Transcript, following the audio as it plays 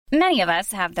Many of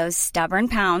us have those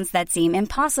stubborn pounds that seem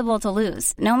impossible to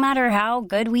lose, no matter how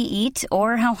good we eat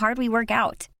or how hard we work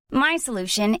out. My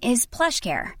solution is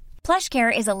PlushCare.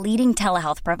 PlushCare is a leading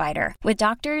telehealth provider with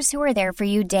doctors who are there for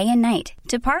you day and night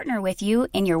to partner with you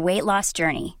in your weight loss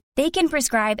journey. They can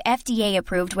prescribe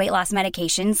FDA-approved weight loss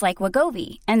medications like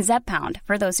Wegovy and Zepbound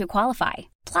for those who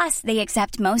qualify. Plus, they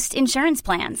accept most insurance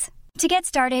plans. To get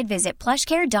started, visit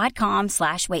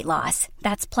plushcare.com/weightloss.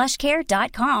 That's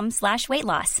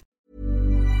plushcare.com/weightloss.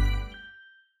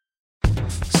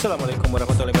 Assalamualaikum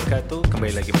warahmatullahi wabarakatuh.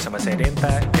 Kembali lagi bersama saya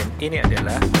Denta, dan ini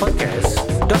adalah podcast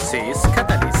Dosis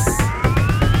Katalis.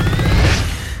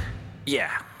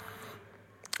 Ya,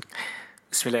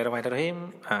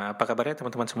 Bismillahirrahmanirrahim. Apa kabarnya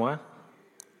teman-teman semua?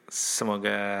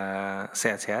 Semoga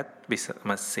sehat-sehat, bisa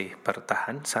masih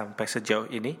bertahan sampai sejauh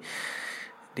ini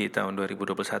di tahun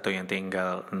 2021 yang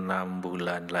tinggal 6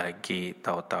 bulan lagi,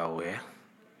 tahu-tahu ya.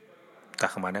 Entah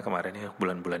kemana kemarin ya,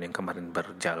 bulan-bulan yang kemarin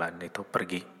berjalan itu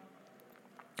pergi.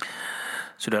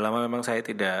 Sudah lama memang saya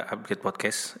tidak update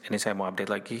podcast. Ini saya mau update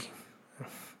lagi.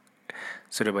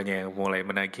 Sudah banyak yang mulai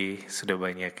menagih, sudah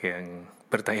banyak yang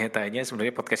bertanya-tanya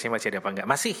sebenarnya podcastnya masih ada apa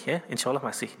enggak. Masih ya, insya Allah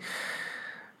masih.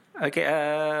 Oke,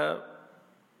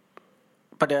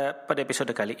 pada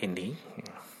episode kali ini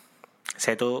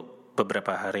saya tuh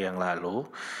beberapa hari yang lalu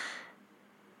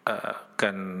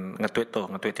kan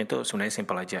nge-tweetnya itu sebenarnya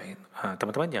simpel aja.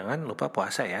 Teman-teman jangan lupa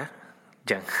puasa ya,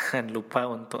 jangan lupa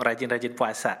untuk rajin-rajin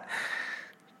puasa.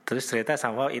 Terus ternyata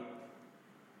somehow it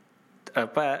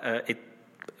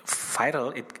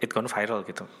gone viral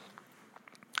gitu.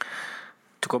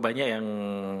 Cukup banyak yang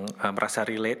merasa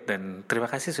relate dan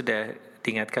terima kasih sudah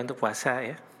diingatkan untuk puasa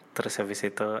ya. Terus habis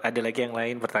itu ada lagi yang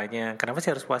lain bertanya, kenapa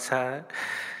sih harus puasa?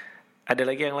 Ada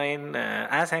lagi yang lain,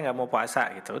 saya nggak mau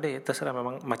puasa gitu. Udah, terserah,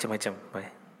 memang macam-macam.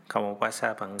 Kamu mau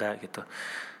puasa apa enggak gitu.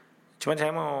 Cuman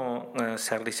saya mau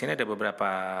nge-share di sini ada beberapa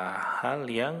hal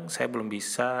yang saya belum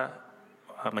bisa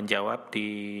menjawab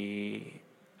di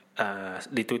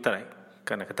Twitter ya,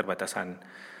 karena keterbatasan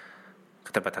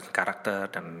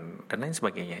karakter dan lain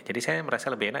sebagainya. Jadi saya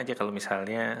merasa lebih enak aja kalau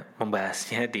misalnya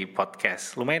membahasnya di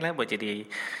podcast. Lumayan lah buat jadi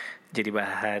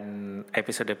bahan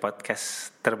episode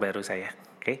podcast terbaru saya.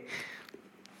 Oke.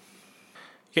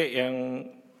 Oke, yang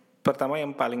pertama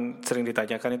yang paling sering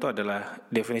ditanyakan itu adalah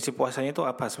definisi puasanya itu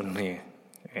apa sebenarnya?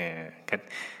 Kan?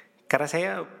 Karena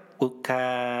saya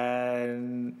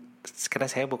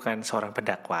bukan seorang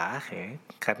pendakwah, ya.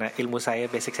 Karena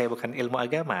basic saya bukan ilmu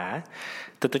agama.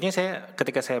 Tentunya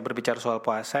ketika saya berbicara soal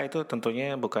puasa itu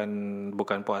tentunya bukan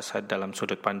puasa dalam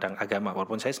sudut pandang agama.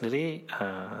 Walaupun saya sendiri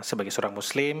sebagai seorang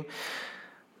Muslim,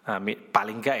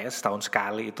 paling enggak ya setahun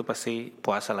sekali itu pasti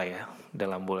puasa lah ya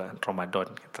dalam bulan Ramadan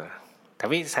gitu.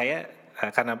 Tapi saya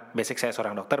karena basic saya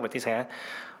seorang dokter, berarti saya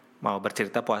mau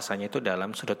bercerita puasanya itu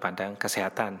dalam sudut pandang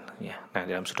kesehatan ya. Nah,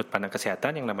 dalam sudut pandang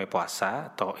kesehatan yang namanya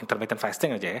puasa atau intermittent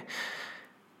fasting aja ya,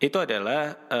 itu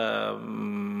adalah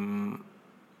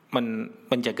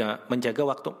menjaga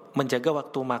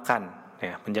waktu makan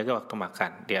ya, menjaga waktu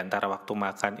makan. Di antara waktu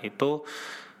makan itu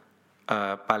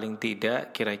paling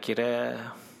tidak kira-kira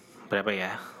berapa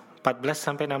ya? 14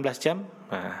 sampai 16 jam.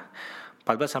 Nah,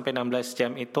 14 sampai 16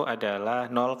 jam itu adalah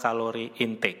 0 kalori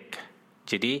intake.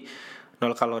 Jadi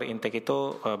 0 kalori intake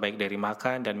itu baik dari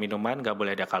makan dan minuman gak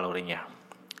boleh ada kalorinya.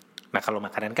 Nah, kalau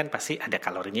makanan kan pasti ada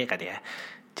kalorinya kan ya.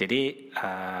 Jadi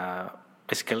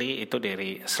basically itu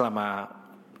dari selama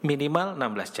minimal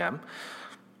 16 jam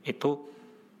itu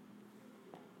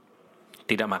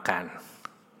tidak makan.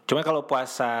 Cuma kalau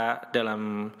puasa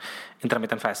dalam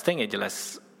intermittent fasting ya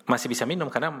jelas masih bisa minum,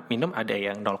 karena minum ada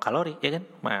yang 0 kalori ya kan.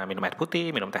 Minum air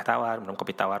putih, minum teh tawar, minum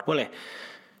kopi tawar boleh.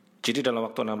 Jadi dalam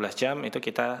waktu 16 jam itu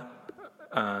kita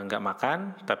nggak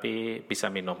makan tapi bisa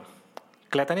minum.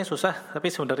 Kelihatannya susah, tapi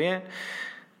sebenarnya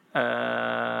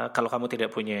kalau kamu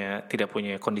tidak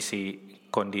punya kondisi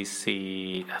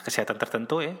kesehatan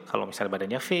tertentu ya, kalau misalnya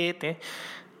badannya fit ya,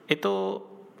 itu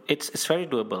it's very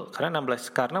doable.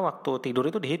 Karena waktu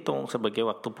tidur itu dihitung sebagai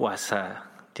waktu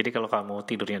puasa. Jadi kalau kamu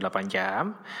tidurnya 8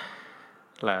 jam,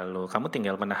 lalu kamu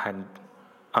tinggal menahan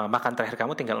makan terakhir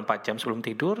kamu tinggal 4 jam sebelum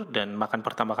tidur, dan makan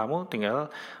pertama kamu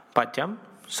tinggal 4 jam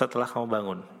setelah kamu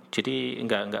bangun. Jadi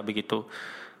enggak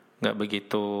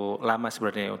begitu lama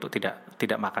sebenarnya untuk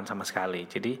tidak makan sama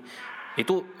sekali. Jadi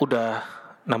itu udah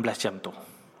 16 jam tuh.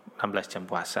 16 jam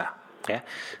puasa, ya.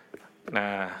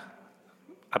 Nah,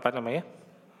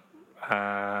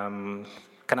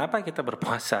 kenapa kita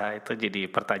berpuasa itu jadi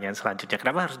pertanyaan selanjutnya.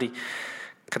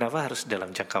 Kenapa harus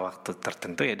dalam jangka waktu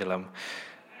tertentu ya,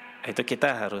 itu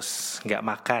kita harus nggak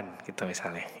makan gitu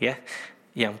misalnya ya.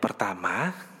 Yang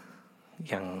pertama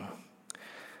yang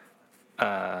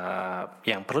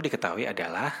yang perlu diketahui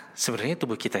adalah sebenarnya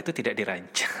tubuh kita itu tidak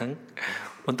dirancang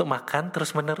untuk makan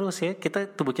terus menerus ya.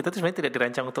 Tubuh kita itu sebenarnya tidak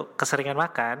dirancang untuk keseringan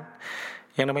makan.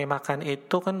 Yang namanya makan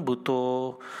itu kan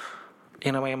butuh,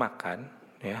 yang namanya makan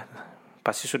ya,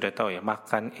 pasti sudah tahu ya,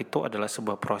 makan itu adalah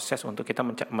sebuah proses untuk kita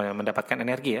mendapatkan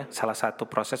energi ya, salah satu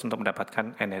proses untuk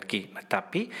mendapatkan energi. Nah,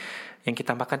 tapi yang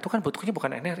kita makan itu kan bentuknya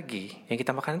bukan energi, yang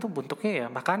kita makan itu bentuknya ya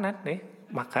makanan ya,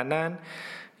 makanan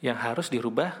yang harus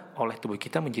dirubah oleh tubuh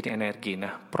kita menjadi energi.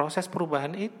 Nah, proses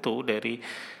perubahan itu dari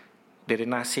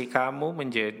nasi kamu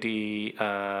menjadi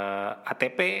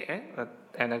ATP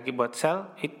energi buat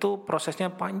sel, itu prosesnya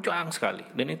panjang sekali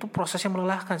dan itu prosesnya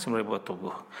melelahkan sebenarnya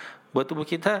buat tubuh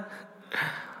kita.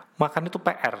 Makan itu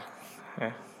PR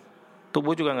ya.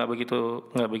 Tubuh juga nggak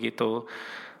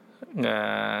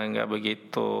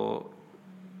begitu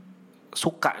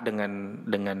suka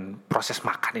dengan proses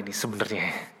makan ini sebenarnya.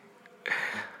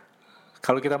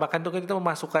 Kalau kita makan tuh kan kita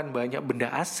memasukkan banyak benda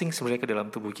asing sebenarnya ke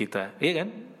dalam tubuh kita, iya kan?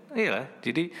 Iya.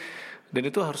 Jadi dan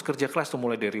itu harus kerja keras tuh,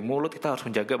 mulai dari mulut kita harus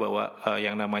menjaga bahwa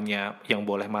yang namanya yang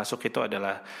boleh masuk itu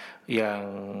adalah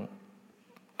yang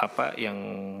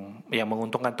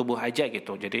menguntungkan tubuh aja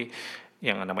gitu. Jadi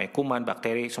yang namanya kuman,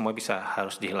 bakteri semua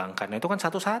harus dihilangkan. Nah, itu kan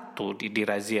satu-satu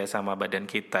dirazia sama badan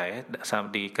kita ya,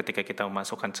 ketika kita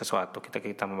memasukkan sesuatu, ketika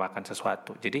kita memakan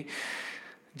sesuatu. Jadi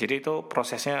itu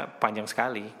prosesnya panjang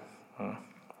sekali.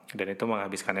 Dan itu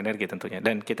menghabiskan energi tentunya.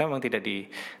 Dan kita memang tidak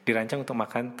dirancang untuk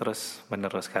makan terus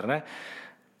menerus, karena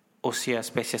usia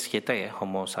spesies kita ya,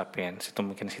 Homo sapiens itu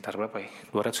mungkin sekitar berapa ya?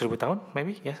 200.000 tahun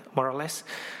maybe ya, more or less.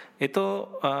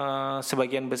 Itu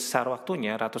sebagian besar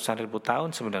waktunya, ratusan ribu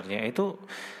tahun sebenarnya, itu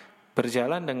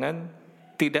berjalan dengan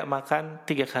tidak makan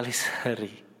 3 kali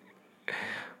sehari.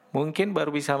 Mungkin baru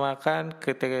bisa makan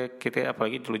ketika kita,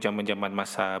 apalagi dulu zaman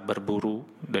masa berburu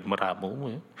dan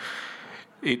meramu ya,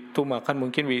 itu makan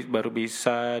mungkin baru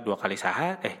bisa 2 kali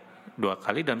sehari, 2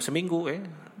 kali dalam seminggu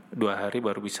 2 hari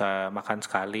baru bisa makan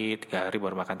sekali, 3 hari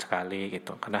baru makan sekali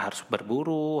gitu. Karena harus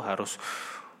berburu, harus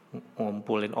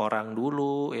ngumpulin orang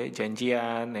dulu ya,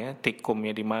 janjian ya,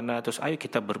 tikumnya di mana, terus ayo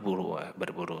kita berburu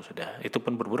sudah. Itu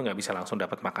pun berburu nggak bisa langsung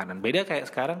dapat makanan. Beda kayak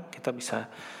sekarang kita bisa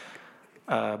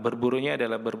berburunya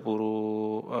adalah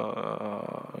berburu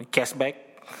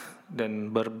cashback dan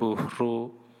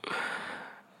berburu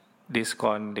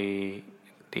diskon di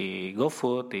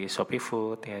GoFood, di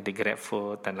ShopeeFood, ya, di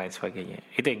GrabFood dan lain sebagainya.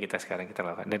 Itu yang sekarang kita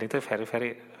lakukan, dan itu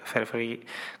very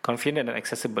convenient dan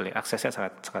accessible ya, aksesnya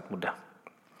sangat mudah.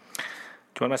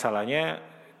 Cuman masalahnya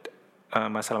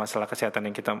masalah-masalah kesehatan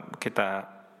yang kita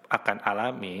akan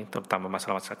alami, terutama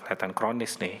masalah-masalah kesehatan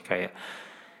kronis nih,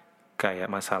 kayak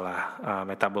masalah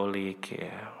metabolik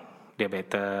ya,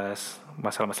 diabetes,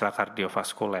 masalah-masalah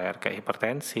kardiovaskuler kayak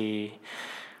hipertensi,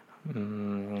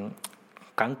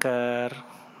 kanker,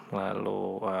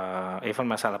 lalu even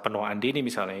masalah penuaan dini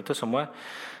misalnya, itu semua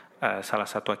salah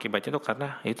satu akibatnya itu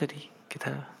karena itu tadi,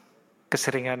 kita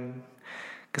keseringan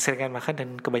makan dan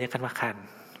kebanyakan makan.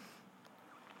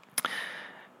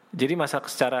 Jadi masalah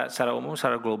secara umum,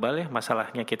 secara global ya,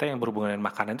 masalahnya kita yang berhubungan dengan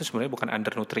makanan itu sebenarnya bukan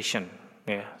undernutrition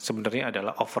ya, sebenarnya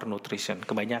adalah overnutrition,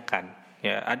 kebanyakan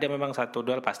ya. Ada memang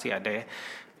 1-2 pasti ada ya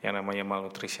yang namanya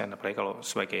malnutrition, apalagi kalau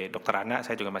sebagai dokter anak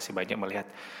saya juga masih banyak melihat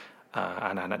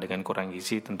anak-anak dengan kurang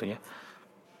gizi, tentunya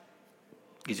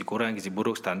gizi kurang, gizi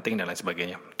buruk, stunting dan lain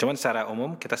sebagainya. Cuman secara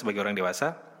umum kita sebagai orang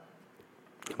dewasa,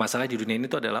 masalah di dunia ini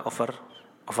tuh adalah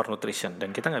overnutrition,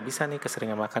 dan kita nggak bisa nih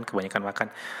keseringan makan, kebanyakan makan.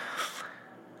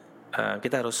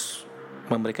 Kita harus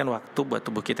memberikan waktu buat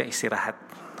tubuh kita istirahat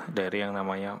dari yang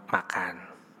namanya makan,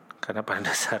 karena pada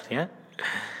dasarnya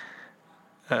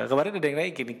kemarin ada yang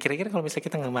nanya gini, kira-kira kalau misalnya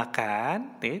kita nggak makan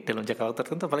dalam jangka waktu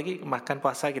tertentu, apalagi makan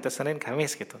puasa kita Senin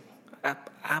Kamis gitu,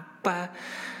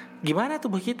 gimana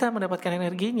tubuh kita mendapatkan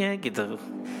energinya gitu,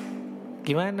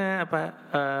 gimana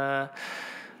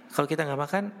kalau kita nggak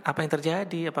makan, apa yang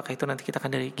terjadi? Apakah itu nanti kita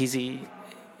akan dari gizi,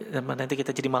 nanti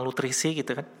kita jadi malnutrisi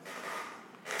gitu kan?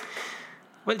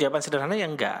 Well, jawaban sederhana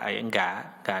yang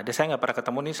enggak ada. Saya nggak pernah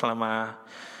ketemu nih selama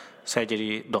saya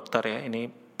jadi dokter ya, ini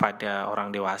pada orang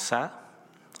dewasa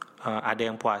ada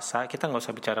yang puasa. Kita nggak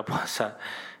usah bicara puasa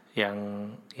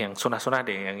yang sunah-sunah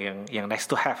deh, yang nice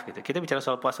to have gitu. Kita bicara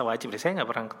soal puasa wajib deh. Saya nggak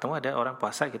pernah ketemu ada orang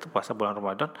puasa gitu, puasa bulan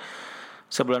Ramadan,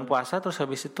 sebulan puasa terus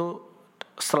habis itu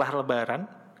setelah Lebaran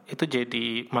itu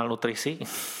jadi malnutrisi.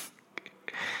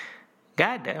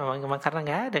 Nggak ada, memang karena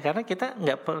nggak ada, karena kita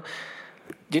nggak perlu.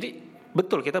 Jadi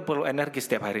betul, kita perlu energi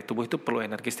setiap hari, tubuh itu perlu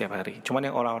energi setiap hari.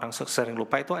 Cuman yang orang-orang sering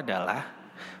lupa itu adalah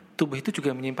tubuh itu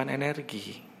juga menyimpan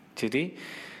energi. Jadi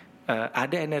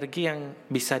ada energi yang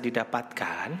bisa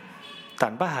didapatkan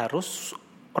tanpa harus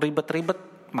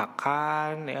ribet-ribet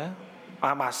makan ya,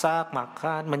 masak,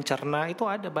 makan, mencerna itu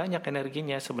ada banyak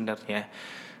energinya sebenarnya.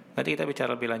 Nanti kita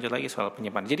bicara lebih lanjut lagi soal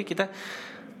penyimpanan. Jadi kita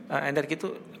energi itu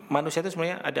manusia itu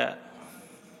sebenarnya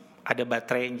ada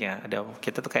baterainya,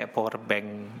 kita tuh kayak power bank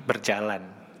berjalan.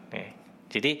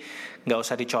 Jadi nggak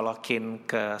usah dicolokin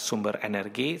ke sumber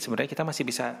energi, sebenarnya kita masih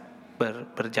bisa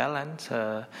berjalan,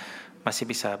 masih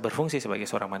bisa berfungsi sebagai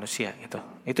seorang manusia gitu.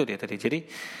 Itu dia tadi. Jadi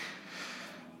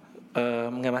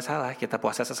nggak masalah kita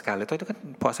puasa sesekali. Itu kan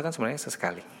puasa kan sebenarnya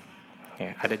sesekali.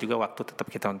 Ya, ada juga waktu tetap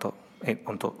kita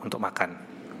untuk makan.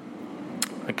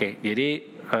 Oke, jadi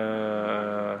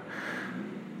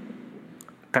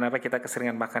kenapa kita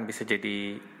keseringan makan bisa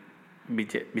jadi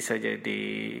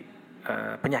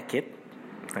penyakit?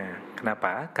 Nah,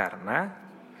 kenapa? Karena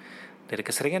dari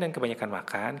keseringan dan kebanyakan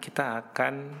makan kita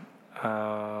akan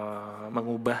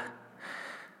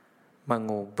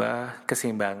mengubah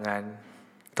keseimbangan,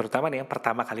 terutama nih yang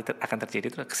pertama kali akan terjadi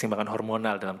itu keseimbangan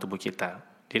hormonal dalam tubuh kita.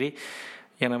 Jadi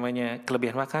yang namanya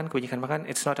kelebihan makan, kebanyakan makan,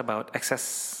 it's not about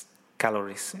excess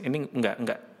calories. Ini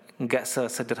enggak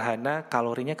sesederhana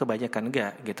kalorinya kebanyakan,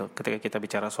 enggak gitu. Ketika kita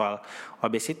bicara soal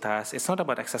obesitas, it's not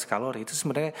about excess kalori. Itu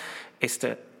sebenarnya is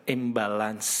the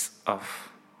imbalance of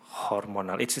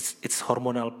hormonal. It's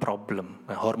hormonal problem.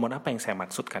 Nah, hormon apa yang saya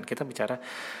maksudkan? Kita bicara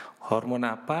hormon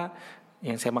apa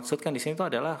yang saya maksudkan di sini itu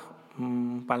adalah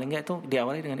paling enggak itu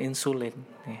diawali dengan insulin.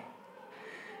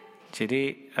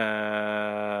 Jadi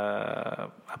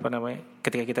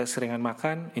ketika kita seringan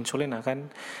makan, insulin akan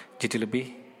jadi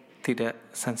lebih tidak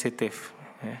sensitif.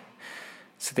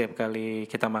 Setiap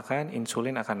kali kita makan,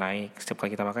 insulin akan naik. Setiap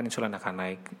kali kita makan, insulin akan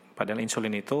naik. Padahal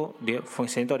insulin itu dia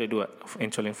fungsinya itu ada dua.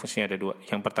 Insulin fungsinya ada dua.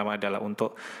 Yang pertama adalah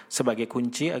untuk sebagai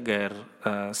kunci agar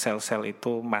sel-sel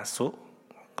itu masuk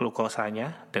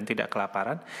glukosanya dan tidak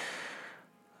kelaparan.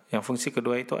 Yang fungsi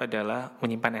kedua itu adalah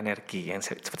menyimpan energi,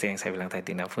 seperti yang saya bilang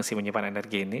tadi. Nah, fungsi menyimpan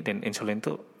energi ini dan insulin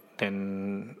itu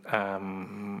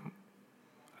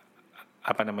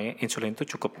insulin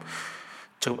itu cukup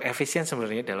efisien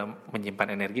sebenarnya dalam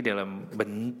menyimpan energi dalam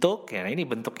bentuk ya. Nah, ini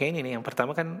bentuknya ini nih. Yang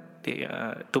pertama kan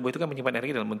tubuh itu kan menyimpan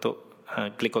energi dalam bentuk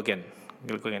glikogen,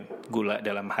 gula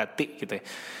dalam hati gitu ya.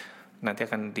 Nanti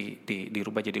akan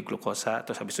dirubah jadi glukosa,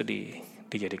 terus habis itu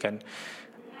dijadikan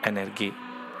energi.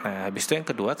 Nah, habis itu yang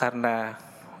kedua, karena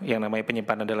yang namanya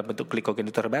penyimpanan dalam bentuk glikogen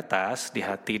itu terbatas di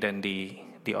hati dan di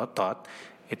otot,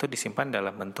 itu disimpan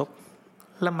dalam bentuk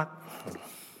lemak.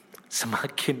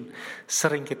 Semakin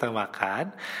sering kita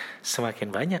makan, semakin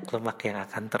banyak lemak yang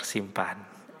akan tersimpan.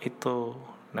 Itu.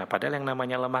 Nah, padahal yang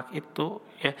namanya lemak itu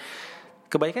ya,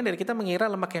 kebanyakan dari kita mengira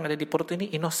lemak yang ada di perut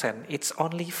ini innocent. It's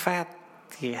only fat.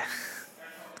 Ya.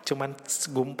 Cuman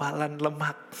gumpalan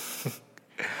lemak.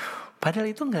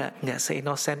 Padahal itu nggak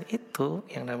se-innocent itu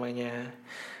yang namanya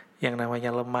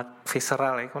lemak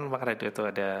visceral ya, kan lemak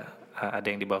ada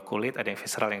yang di bawah kulit, ada yang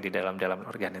visceral yang di dalam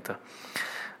organ itu.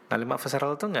 Nah, lemak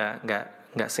visceral itu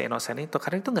nggak se-innocent itu,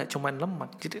 karena itu nggak cuma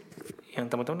lemak. Jadi yang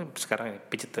teman-teman sekarang ini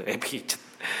pijet,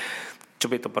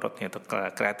 coba itu perutnya itu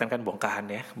kelihatan kan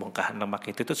bongkahan lemak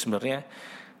itu sebenarnya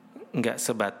nggak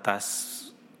sebatas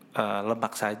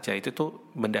lemak saja, itu tuh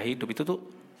benda hidup, itu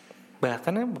tuh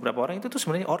bahkan beberapa orang itu tuh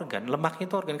sebenarnya organ. Lemaknya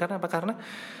itu organ karena apa? Karena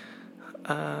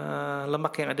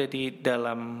lemak yang ada di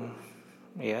dalam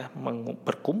ya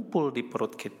berkumpul di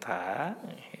perut kita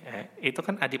ya, itu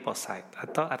kan adiposit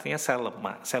atau artinya sel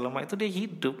lemak. Sel lemak itu dia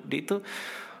hidup, dia itu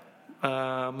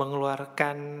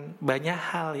mengeluarkan banyak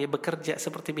hal ya, bekerja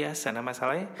seperti biasa. Nah,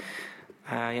 masalahnya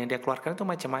yang dia keluarkan itu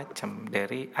macam-macam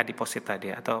dari adiposit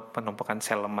tadi atau penumpukan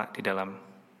sel lemak di dalam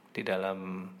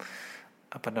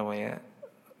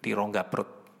di rongga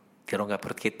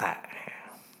perut kita.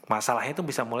 Masalahnya itu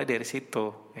bisa mulai dari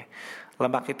situ.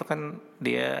 Lemak itu kan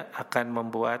dia akan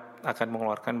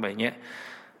mengeluarkan banyak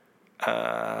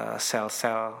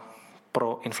sel-sel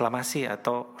proinflamasi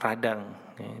atau radang.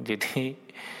 Jadi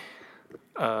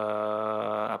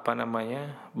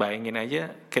bayangin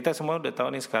aja, kita semua udah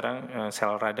tahu nih sekarang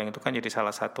sel radang itu kan jadi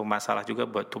salah satu masalah juga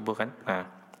buat tubuh kan. Nah,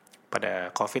 pada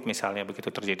COVID misalnya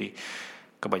begitu terjadi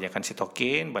kebanyakan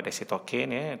sitokin, badai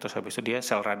sitokin ya, terus habis itu dia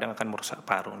sel radang akan merusak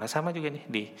paru. Nah, sama juga nih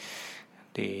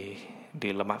di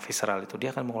lemak visceral itu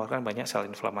dia akan mengeluarkan banyak sel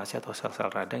inflamasi atau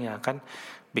sel-sel radang yang akan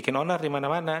bikin onar di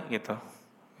mana-mana gitu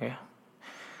ya.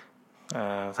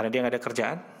 Karena dia nggak ada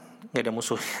kerjaan, nggak ada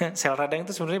musuhnya. Sel radang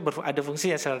itu sebenarnya ada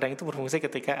fungsinya. Sel radang itu berfungsi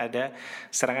ketika ada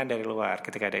serangan dari luar,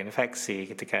 ketika ada infeksi,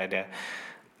 ketika ada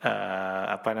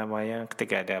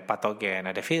ketika ada patogen,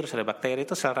 ada virus, ada bakteri,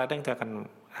 itu sel radang itu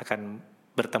akan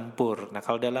bertempur. Nah,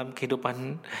 kalau dalam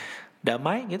kehidupan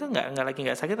damai gitu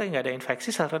nggak sakit lagi, nggak ada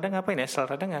infeksi, sel radang ngapain ya? Sel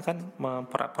radang akan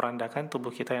memporak-porandakan tubuh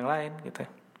kita yang lain gitu.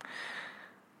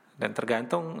 Dan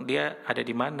tergantung dia ada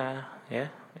di mana, ya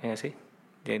sih.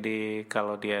 Jadi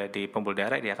kalau dia di pembuluh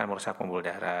darah, dia akan merusak pembuluh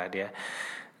darah. Dia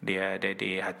ada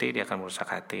di hati, dia akan merusak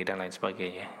hati dan lain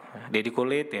sebagainya. Dia di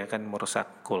kulit, dia akan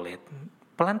merusak kulit.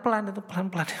 Pelan-pelan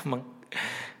emang.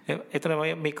 Itu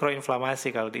namanya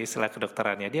mikroinflamasi kalau di istilah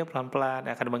kedokterannya. Dia pelan-pelan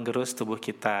akan menggerus tubuh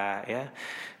kita, ya.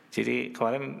 Jadi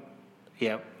kemarin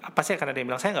ya pasti akan ada yang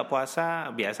bilang saya nggak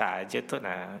puasa, biasa aja tuh.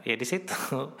 Nah, ya di situ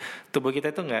tubuh kita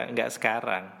itu nggak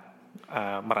sekarang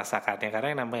merasakannya, karena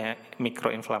yang namanya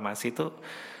mikroinflamasi itu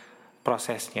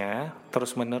prosesnya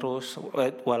terus menerus,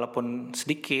 walaupun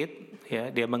sedikit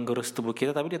ya dia menggerus tubuh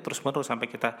kita, tapi dia terus menerus sampai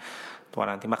kita tua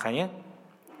nanti. Makanya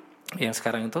yang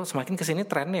sekarang itu semakin kesini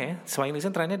trennya, semakin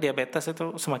kesini trennya diabetes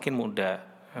itu semakin muda,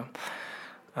 ya.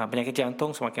 Penyakit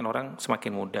jantung semakin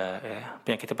muda, ya.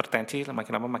 Penyakit hipertensi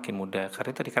makin lama makin muda,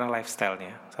 karena itu karena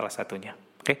lifestyle-nya salah satunya.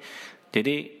 Oke,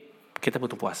 jadi kita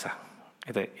butuh puasa,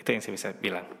 itu yang saya bisa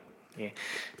bilang. Ya.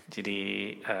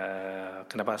 Jadi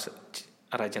kenapa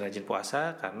rajin-rajin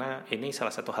puasa? Karena ini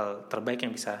salah satu hal terbaik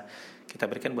yang bisa kita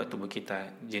berikan buat tubuh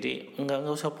kita. Jadi nggak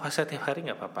usah puasa tiap hari,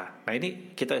 nggak apa-apa. Nah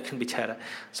ini kita akan bicara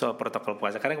soal protokol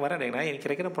puasa. Karena kemarin ada yang nanya,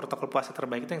 kira-kira protokol puasa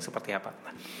terbaik itu yang seperti apa?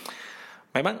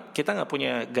 Nah, memang kita nggak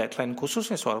punya guideline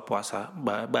khususnya soal puasa.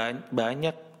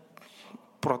 Banyak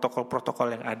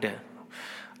protokol-protokol yang ada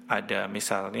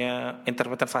misalnya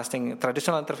intermittent fasting,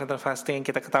 tradisional intermittent fasting yang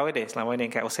kita ketahui deh selama ini,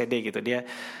 yang kayak OCD gitu, dia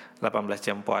 18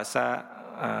 jam puasa,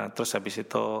 terus habis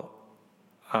itu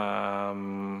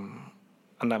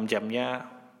 6 jamnya,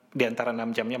 di antara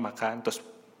 6 jamnya makan, terus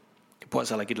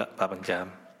puasa lagi 8 jam.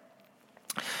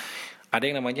 Ada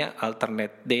yang namanya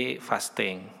alternate day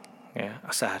fasting, ya,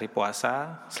 sehari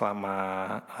puasa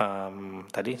selama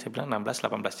tadi saya bilang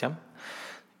 16-18 jam,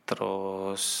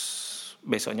 terus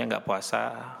besoknya nggak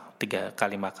puasa, 3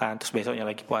 kali makan, terus besoknya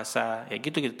lagi puasa, ya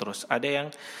gitu terus. Ada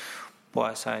yang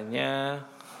puasanya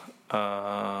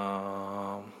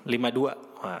 52.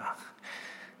 Wah,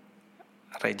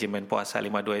 regimen puasa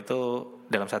 52 itu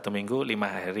dalam 1 minggu 5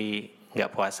 hari nggak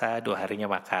puasa, 2 harinya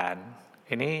makan.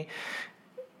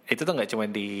 Itu tuh nggak cuma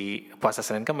di puasa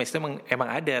Senin Kamis, itu emang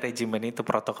ada regimen itu,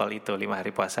 protokol itu, 5 hari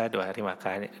puasa, 2 hari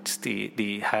makan.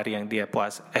 Di hari yang dia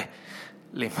puasa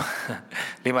 5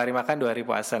 hari makan, 2 hari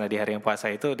puasa. Nah di hari yang puasa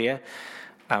itu dia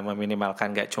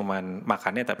meminimalkan gak cuman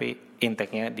makannya, tapi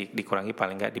intake-nya dikurangi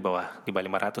paling gak di bawah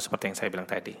 500 seperti yang saya bilang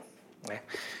tadi.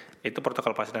 Itu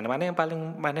protokol puasa. Dan mana yang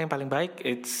paling baik?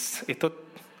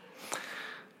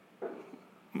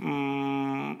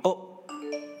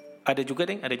 Ada juga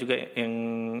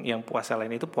yang puasa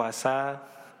lain itu puasa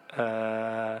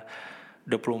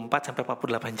 24 sampai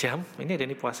 48 jam. Ini ada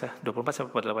nih puasa 24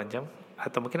 sampai 48 jam.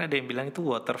 Atau mungkin ada yang bilang itu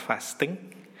water fasting,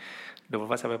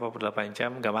 24 sampai 48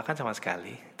 jam gak makan sama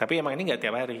sekali. Tapi emang ini gak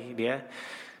tiap hari. Dia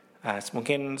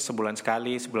mungkin sebulan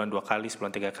sekali, sebulan 2 kali, sebulan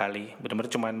 3 kali.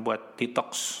 Benar-benar cuma buat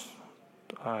detox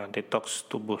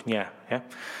tubuhnya, ya.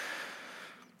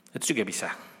 Itu juga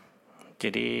bisa.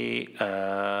 Jadi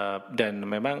dan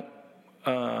memang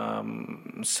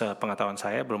sepengetahuan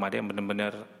saya belum ada yang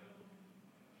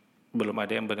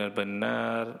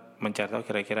benar-benar mencari tahu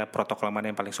kira-kira protokol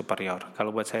mana yang paling superior. Kalau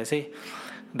buat saya sih,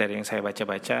 dari yang saya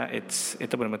baca-baca,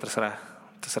 itu benar-benar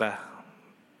terserah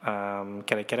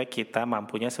kira-kira kita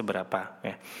mampunya seberapa,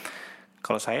 ya.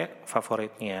 Kalau saya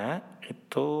favoritnya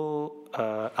itu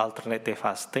alternate day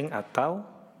fasting atau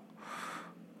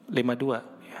 52,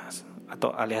 ya.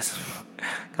 Atau alias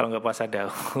kalau nggak puasa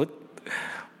Daud,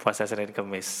 puasa Senin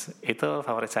Kamis. Itu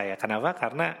favorit saya. Kenapa?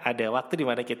 Karena ada waktu di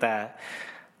mana kita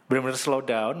benar-benar slow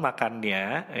down makannya,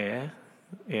 ya,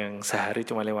 yang sehari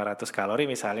cuma 500 kalori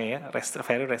misalnya, ya,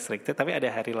 very restricted. Tapi ada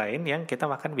hari lain yang kita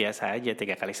makan biasa aja,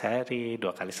 3 kali sehari,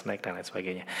 2 kali snack dan lain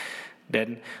sebagainya.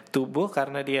 Dan tubuh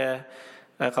karena dia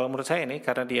kalau menurut saya ini,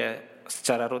 karena dia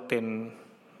secara rutin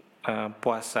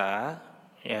puasa,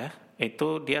 ya,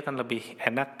 itu dia akan lebih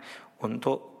enak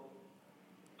untuk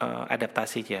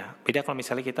adaptasinya. Beda kalau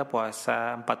misalnya kita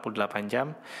puasa 48 jam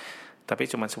tapi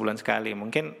cuma sebulan sekali.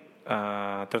 Mungkin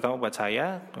terutama buat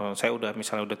saya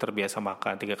udah terbiasa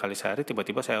makan 3 kali sehari,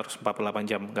 tiba-tiba saya harus 48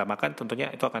 jam gak makan,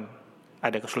 tentunya itu akan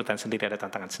ada kesulitan sendiri, ada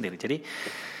tantangan sendiri. Jadi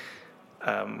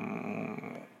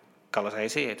kalau saya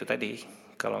sih itu tadi,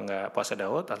 kalau nggak puasa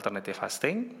Daud, alternatif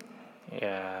fasting,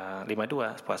 ya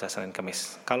 52 puasa Senin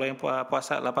Kamis. Kalau yang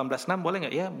puasa 18/6 boleh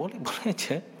nggak? Ya boleh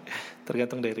aja,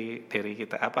 tergantung dari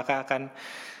kita. Apakah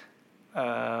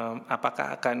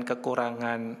akan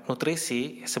kekurangan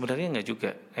nutrisi? Sebenarnya nggak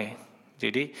juga.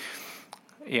 Jadi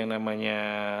yang namanya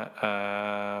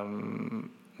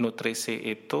nutrisi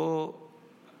itu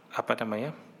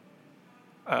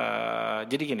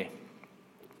jadi gini.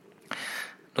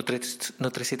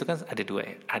 nutrisi itu kan ada dua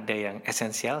ya. Ada yang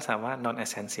esensial sama non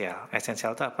esensial.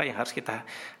 Esensial itu apa yang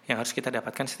harus kita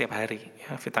dapatkan setiap hari.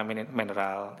 Ya, vitamin,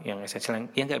 mineral, yang esensial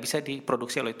yang nggak bisa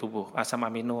diproduksi oleh tubuh. Asam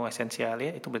amino esensial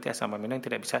ya, itu berarti asam amino yang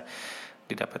tidak bisa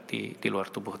didapat di luar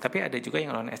tubuh. Tapi ada juga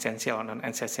yang non esensial. Non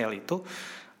esensial itu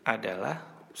adalah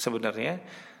sebenarnya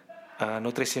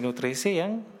nutrisi-nutrisi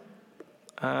yang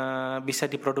bisa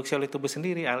diproduksi oleh tubuh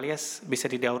sendiri alias bisa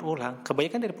didaur ulang.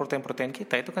 Kebanyakan dari protein-protein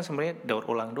kita itu kan sebenarnya daur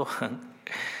ulang doang.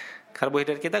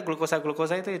 Karbohidrat kita glukosa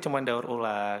itu ya cuma daur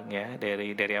ulang ya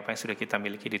dari apa yang sudah kita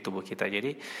miliki di tubuh kita.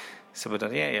 Jadi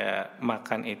sebenarnya ya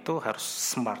makan itu harus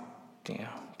smart ya.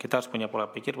 Kita harus punya pola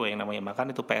pikir bahwa yang namanya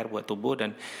makan itu PR buat tubuh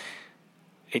dan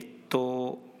itu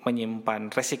menyimpan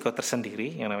resiko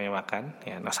tersendiri yang namanya makan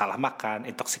ya. Nah, salah makan,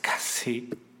 intoksikasi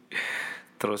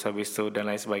terus habis itu dan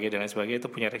lain sebagainya itu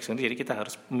punya resiko. Jadi kita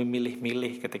harus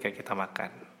memilih-milih ketika kita makan.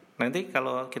 Nanti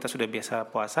kalau kita sudah biasa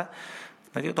puasa,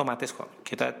 nanti otomatis kok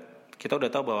kita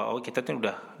udah tahu bahwa kita tuh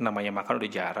udah namanya makan udah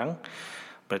jarang.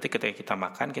 Berarti ketika kita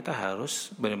makan kita harus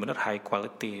benar-benar high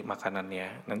quality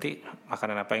makanannya. Nanti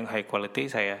makanan apa yang high quality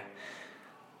saya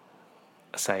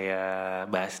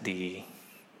bahas di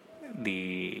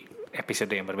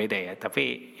episode yang berbeda ya.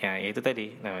 Tapi ya itu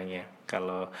tadi namanya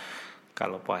kalau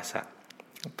puasa.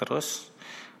 Terus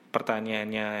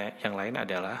pertanyaannya yang lain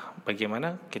adalah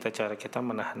bagaimana cara kita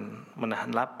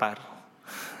menahan lapar.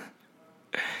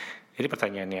 Ini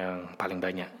pertanyaan yang paling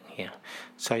banyak ya.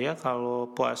 Saya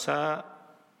kalau puasa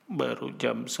baru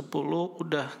jam 10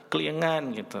 udah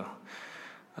keliengan gitu.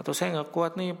 Atau saya nggak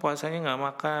kuat nih puasanya nggak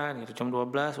makan gitu, jam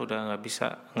 12 udah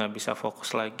nggak bisa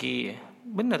fokus lagi ya.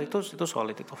 Benar itu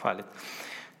solid, itu valid.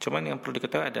 Cuman yang perlu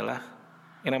diketahui adalah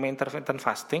yang namanya intermittent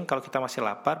fasting, kalau kita masih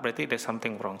lapar berarti there's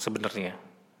something wrong sebenarnya.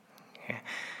 Ya.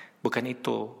 Bukan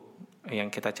itu yang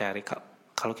kita cari.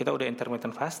 Kalau kita udah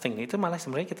intermittent fasting, itu malah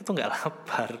sebenarnya kita tuh nggak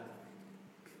lapar.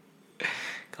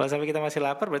 Kalau sampai kita masih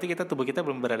lapar, berarti tubuh kita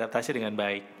belum beradaptasi dengan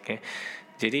baik. Okay?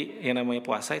 Jadi yang namanya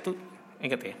puasa itu,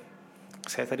 ingat ya,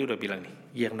 saya tadi udah bilang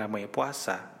nih, yang namanya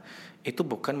puasa itu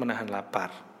bukan menahan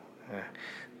lapar. Nah,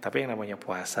 tapi yang namanya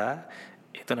puasa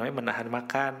itu namanya menahan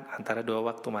makan antara 2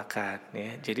 waktu makan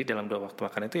ya. Jadi dalam 2 waktu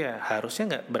makan itu ya harusnya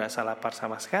nggak berasa lapar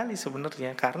sama sekali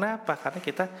sebenarnya. Karena apa? Karena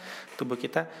tubuh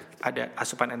kita ada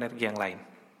asupan energi yang lain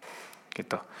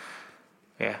gitu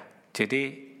ya. Jadi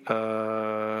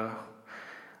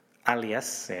alias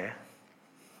ya,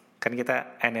 kan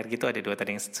kita energi itu ada 2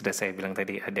 tadi yang sudah saya bilang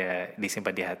tadi, ada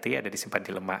disimpan di hati, ada disimpan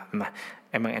di lemak. Nah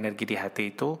emang energi di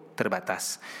hati itu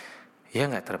terbatas. Ya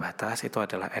nggak terbatas, itu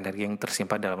adalah energi yang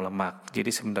tersimpan dalam lemak.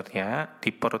 Jadi sebenarnya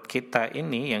di perut kita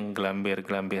ini yang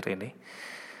gelambir-gelambir ini,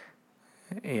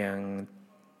 yang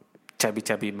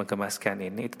cabi-cabi menggemaskan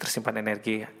ini, itu tersimpan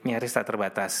energi nyaris tak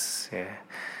terbatas ya.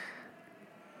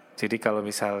 Jadi kalau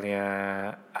misalnya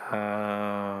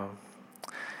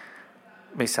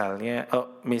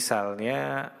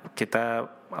kita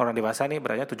orang dewasa nih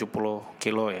beratnya 70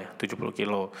 kilo ya, 70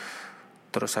 kilo.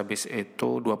 Terus habis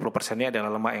itu 20%-nya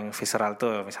adalah lemak yang visceral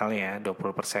tuh misalnya ya,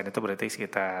 20% itu berarti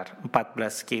sekitar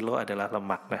 14 kilo adalah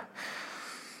lemak. Nah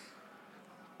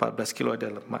 14 kilo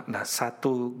adalah lemak. Nah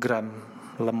 1 gram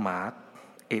lemak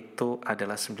itu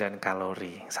adalah 9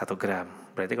 kalori 1 gram.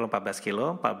 Berarti kalau 14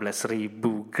 kilo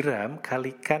 14.000 gram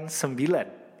kalikan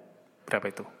 9, berapa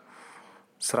itu?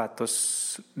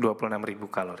 126.000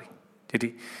 kalori. Jadi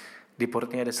di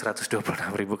perutnya ada 126.000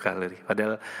 kalori.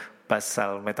 Padahal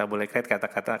basal metabolic rate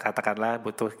katakanlah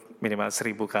butuh minimal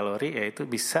 1.000 kalori, yaitu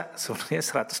bisa sebenarnya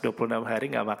 126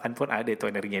 hari nggak makan pun ada itu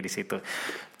energinya di situ.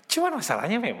 Cuman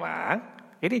masalahnya memang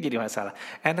ini jadi masalah.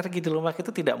 Energi di lemak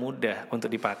itu tidak mudah untuk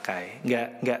dipakai.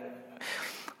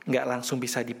 Nggak langsung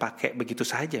bisa dipakai begitu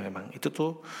saja memang. Itu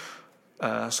tuh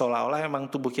seolah-olah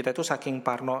memang tubuh kita itu saking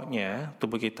parnonya,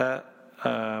 tubuh kita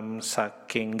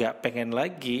saking nggak pengen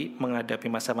lagi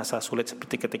menghadapi masa-masa sulit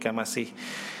seperti ketika masih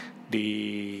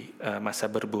di masa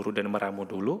berburu dan meramu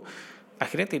dulu,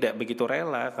 akhirnya tidak begitu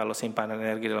rela kalau simpanan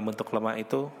energi dalam bentuk lemak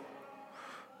itu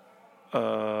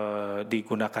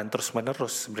digunakan terus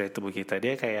menerus berarti tubuh kita.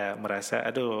 Dia kayak merasa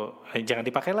aduh jangan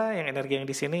dipakai lah yang energi yang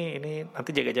di sini, ini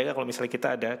nanti jaga-jaga kalau misalnya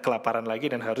kita ada kelaparan lagi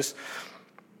dan harus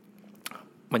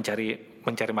mencari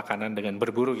makanan dengan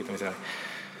berburu gitu misalnya.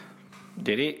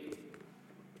 Jadi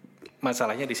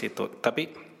masalahnya di situ.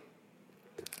 Tapi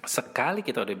sekali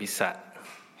kita udah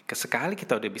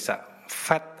bisa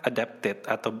fat adapted,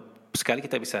 atau sekali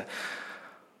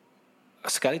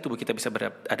tubuh kita bisa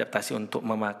beradaptasi untuk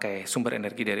memakai sumber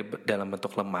energi dari dalam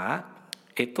bentuk lemak,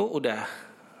 itu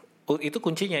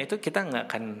kuncinya. Itu kita nggak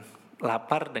akan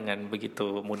lapar dengan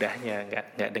begitu mudahnya,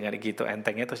 nggak dengan begitu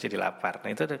entengnya terus jadi lapar.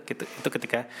 Nah itu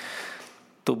ketika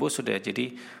tubuh sudah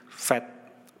jadi fat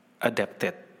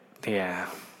adapted. Ya,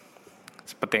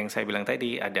 seperti yang saya bilang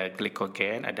tadi, ada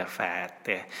glikogen, ada fat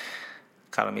ya.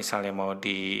 Kalau misalnya mau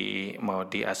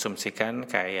diasumsikan,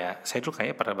 kayak saya dulu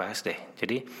kayaknya pernah bahas deh.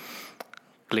 Jadi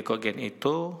glikogen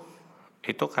itu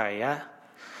kayak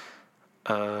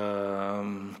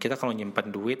kita kalau nyimpan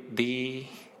duit di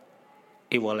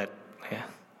e-wallet ya,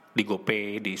 di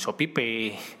GoPay, di ShopeePay,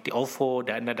 di OVO,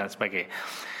 Dana dan sebagainya.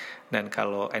 Dan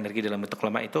kalau energi dalam bentuk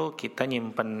lemak itu kita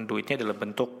nyimpan duitnya dalam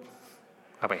bentuk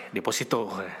deposito.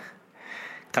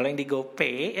 Kalau yang di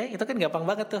GoPay ya itu kan gampang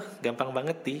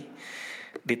banget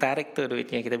ditarik tuh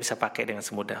duitnya, kita bisa pakai dengan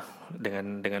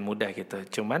mudah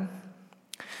gitu. Cuman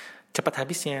cepat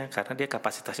habisnya karena dia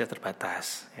kapasitasnya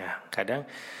terbatas ya. Kadang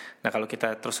kalau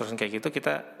kita terus-terusan kayak gitu,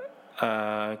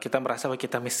 kita merasa bahwa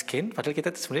kita miskin padahal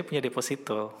kita sebenarnya punya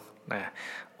deposito. Nah,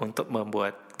 untuk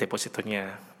membuat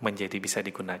depositonya menjadi bisa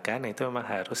digunakan, itu memang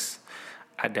harus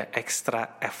ada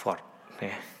extra effort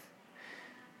ya.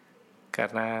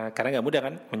 Karena nggak mudah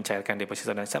kan mencairkan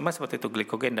deposito, dan sama seperti itu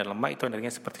glikogen dan lemak itu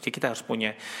energinya seperti itu.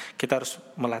 Kita harus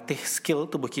melatih skill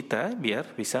tubuh kita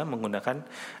biar bisa menggunakan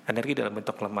energi dalam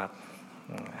bentuk lemak.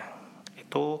 Nah,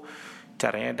 itu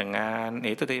caranya dengan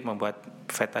itu tadi, membuat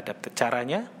fat adapted.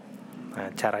 Caranya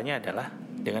adalah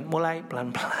dengan mulai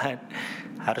pelan-pelan.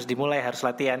 Harus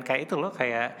latihan kayak itu loh,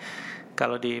 kayak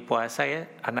kalau di puasa ya,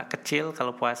 anak kecil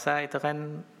kalau puasa itu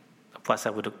kan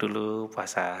puasa buduk dulu,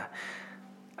 puasa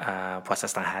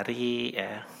setengah hari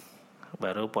ya,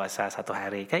 baru puasa 1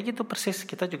 hari, kayak gitu persis.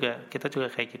 Kita juga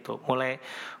kayak gitu,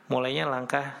 mulainya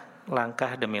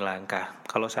langkah demi langkah.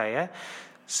 Kalau saya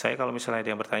kalau misalnya ada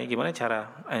yang bertanya gimana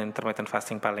cara intermittent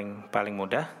fasting paling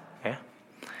mudah ya,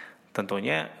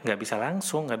 tentunya nggak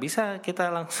bisa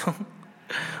kita langsung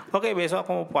oke, besok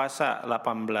aku mau puasa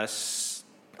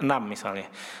 18/6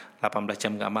 misalnya, 18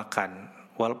 jam nggak makan.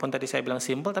 Walaupun tadi saya bilang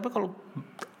simple, tapi kalau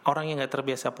orang yang nggak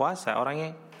terbiasa puasa,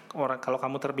 kalau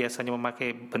kamu terbiasanya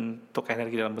memakai bentuk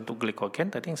energi dalam bentuk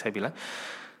glikogen tadi yang saya bilang,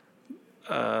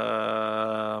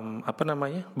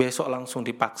 besok langsung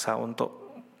dipaksa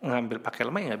untuk ngambil pakai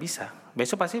lemak ya nggak bisa.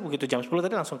 Besok pasti begitu jam 10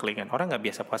 tadi langsung kelingan. Orang nggak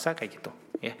biasa puasa kayak gitu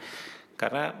ya.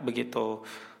 Karena begitu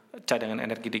cadangan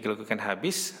energi di glikogen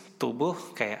habis, tubuh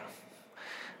kayak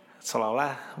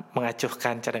seolah-olah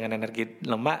mengacuhkan cadangan energi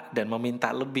lemak dan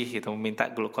meminta lebih gitu, meminta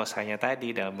glukosanya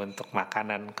tadi dalam bentuk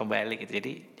makanan kembali gitu.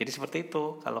 Jadi seperti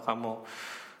itu kalau kamu.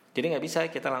 Jadi nggak bisa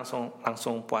kita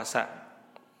langsung puasa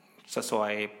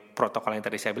sesuai protokol yang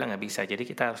tadi saya bilang, nggak bisa. Jadi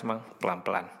kita harus memang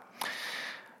pelan-pelan.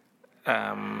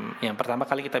 Yang pertama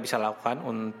kali kita bisa lakukan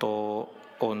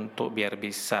untuk biar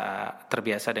bisa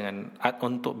terbiasa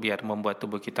untuk biar membuat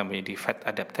tubuh kita menjadi fat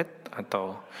adapted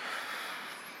atau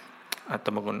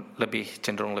lebih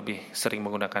sering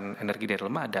menggunakan energi dari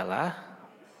lemak adalah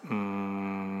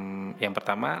yang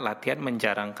pertama, latihan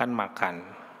menjarangkan makan.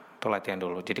 Itu latihan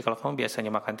dulu. Jadi kalau kamu biasanya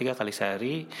makan 3 kali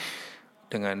sehari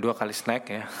dengan 2 kali snack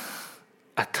ya,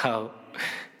 atau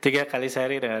 3 kali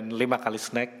sehari dengan 5 kali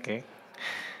snack ya,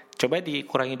 coba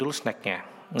dikurangi dulu snacknya.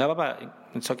 Nggak apa-apa,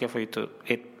 it's okay for you to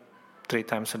eat 3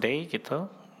 times a day gitu,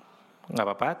 nggak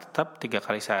apa-apa, tetap 3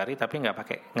 kali sehari tapi nggak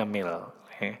pakai ngemil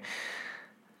ya.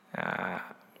 Nah,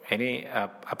 ini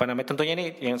tentunya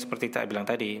ini yang seperti saya bilang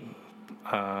tadi,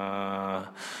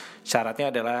 syaratnya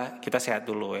adalah kita sehat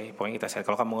dulu ya. Pokoknya kita sehat.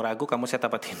 Kalau kamu ragu kamu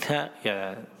sehat apa tidak,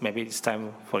 ya maybe it's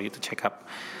time for you to check up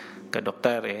ke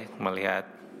dokter ya, melihat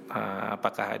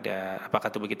apakah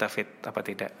tubuh kita fit apa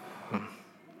tidak.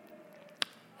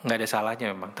 Nggak ada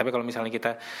salahnya memang. Tapi kalau misalnya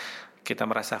kita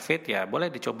merasa fit, ya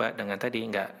boleh dicoba dengan tadi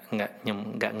nggak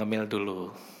ngemil dulu.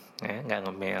 Ya, nggak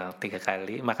ngemil 3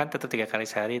 kali, makan tetap 3 kali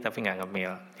sehari tapi nggak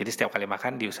ngemil. Jadi setiap kali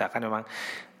makan diusahakan memang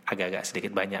agak-agak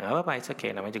sedikit banyak, nggak apa-apa, it's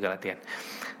okay, namanya juga latihan.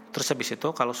 Terus habis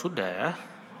itu kalau sudah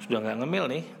nggak ngemil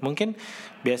nih, mungkin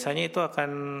biasanya itu akan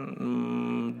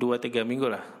 2-3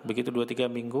 minggu lah. Begitu 2-3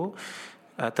 minggu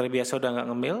terbiasa udah nggak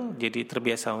ngemil, jadi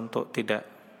terbiasa untuk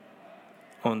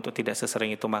tidak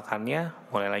sesering itu makannya,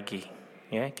 mulai lagi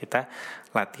ya kita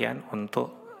latihan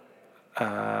untuk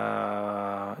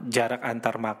jarak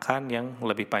antar makan yang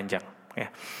lebih panjang ya.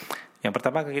 Yang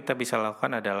pertama kita bisa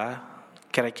lakukan adalah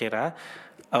kira-kira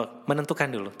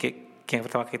menentukan dulu. Yang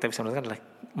pertama kita bisa menentukan adalah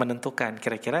menentukan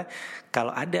kira-kira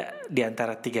kalau ada di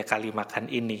antara 3 kali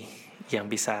makan ini yang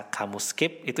bisa kamu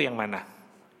skip, itu yang mana.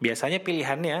 Biasanya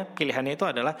pilihannya itu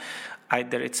adalah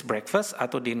either it's breakfast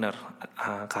atau dinner.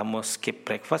 Kamu skip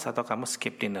breakfast atau kamu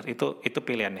skip dinner. Itu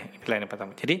pilihan yang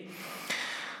pertama. Jadi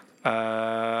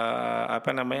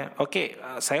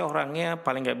saya orangnya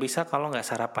paling nggak bisa kalau nggak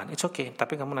sarapan. It's okay,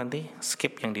 tapi kamu nanti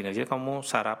skip yang dinner. Jadi kamu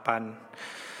sarapan,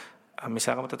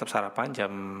 misalnya kamu tetap sarapan jam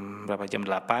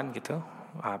 8 gitu,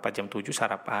 jam 7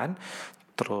 sarapan.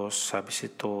 Terus habis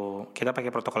itu kita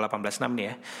pakai protokol 18.6 nih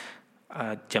ya.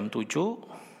 Jam 7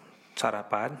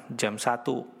 sarapan, jam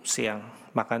 1 siang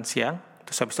makan siang,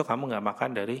 terus habis itu kamu nggak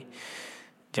makan dari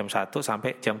jam 1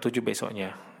 sampai jam 7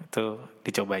 besoknya. Itu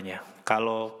dicobanya.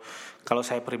 Kalau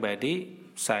saya pribadi,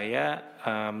 saya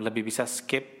lebih bisa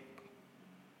skip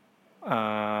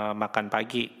makan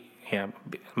pagi. Ya,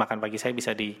 makan pagi saya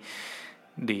bisa di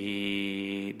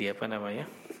apa namanya?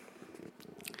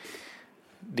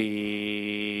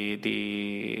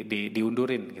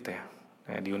 diundurin gitu ya.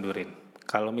 Nah, diundurin.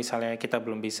 Kalau misalnya kita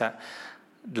belum bisa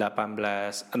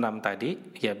 18.6 tadi,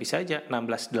 ya bisa aja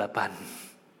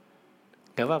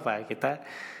 16.8. Gak apa-apa,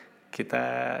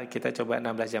 kita coba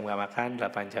 16 jam gak makan,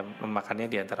 8 jam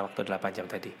makannya di antara waktu 8 jam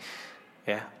tadi.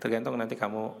 Ya, tergantung nanti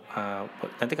kamu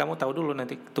tahu dulu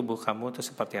nanti tubuh kamu itu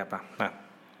seperti apa. Nah,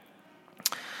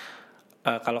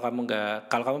 kalau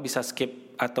kamu bisa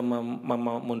skip atau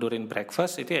mundurin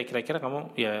breakfast, itu ya kira-kira kamu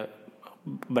ya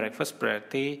breakfast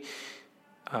berarti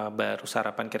baru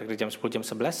sarapan kira-kira jam 10 jam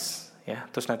 11 ya,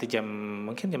 terus nanti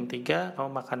mungkin jam 3 kamu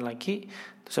makan lagi,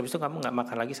 terus habis itu kamu nggak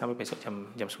makan lagi sampai besok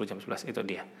jam 10 jam 11. Itu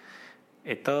dia.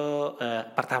 Itu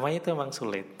pertamanya itu memang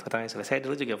sulit. Saya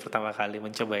dulu juga pertama kali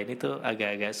mencoba ini tuh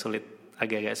agak-agak sulit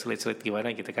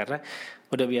gimana gitu, karena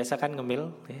udah biasa kan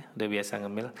ngemil ya,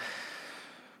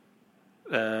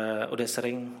 udah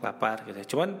sering lapar gitu.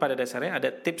 Cuman pada dasarnya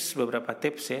ada beberapa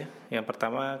tips ya. Yang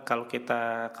pertama, kalau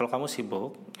kamu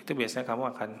sibuk, itu biasanya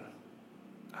kamu akan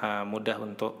mudah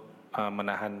untuk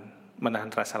menahan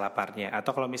rasa laparnya.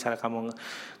 Atau kalau misalnya kamu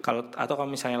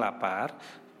misalnya lapar,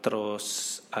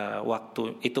 terus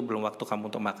waktu itu belum waktu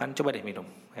kamu untuk makan, coba deh minum.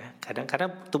 Ya. Kadang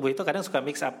tubuh itu kadang suka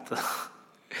mix up tuh.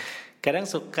 Kadang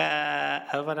suka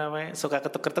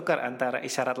ketukar-tukar antara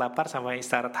isyarat lapar sama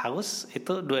isyarat haus.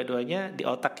 Itu dua-duanya di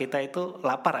otak kita itu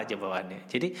lapar aja bawaannya.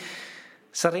 Jadi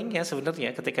seringnya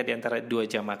sebenarnya ketika di antara 2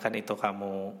 jam makan itu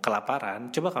kamu kelaparan,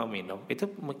 coba kamu minum.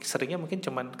 Itu seringnya mungkin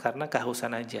cuman karena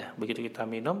kehausan aja. Begitu kita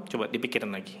minum, coba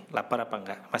dipikirin lagi, lapar apa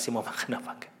enggak, masih mau makan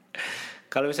apa enggak.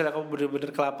 Kalau misalnya kamu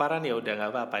benar-benar kelaparan, ya udah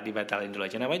nggak apa-apa, dibatalin dulu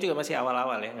aja. Namanya juga masih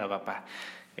awal-awal ya, nggak apa-apa.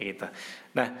 Kayak gitu.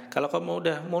 Nah, kalau kamu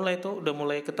udah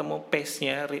mulai ketemu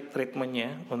pace-nya,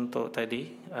 ritmenya untuk tadi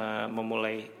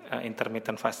memulai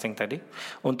intermittent fasting tadi,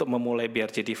 untuk memulai biar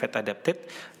jadi fat adapted,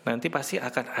 nanti pasti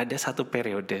akan ada satu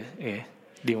periode ya,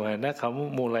 di mana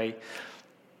kamu mulai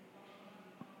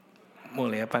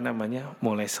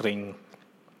sering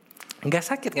nggak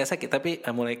sakit, tapi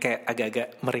mulai kayak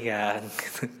agak-agak meriang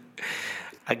gitu.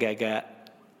 Agak-agak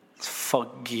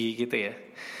foggy gitu ya,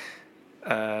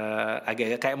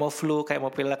 agak-agak kayak mau flu, kayak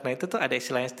mau pilek. Nah, itu tuh ada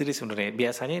istilahnya sendiri sebenarnya.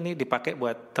 Biasanya ini dipakai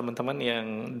buat teman-teman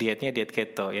yang dietnya diet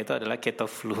keto, yaitu adalah keto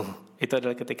flu. Itu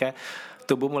adalah ketika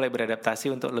tubuh mulai beradaptasi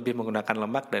untuk lebih menggunakan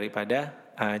lemak daripada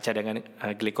cadangan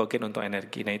glikogen untuk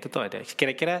energi. Nah, itu tuh ada.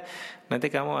 Kira-kira nanti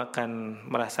kamu akan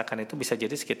merasakan itu bisa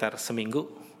jadi sekitar seminggu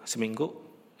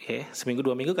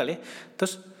 2 minggu kali ya.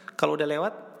 Terus kalau udah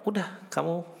lewat, udah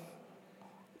kamu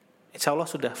insya Allah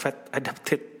sudah fat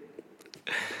adapted.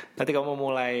 Nanti kamu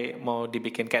mulai mau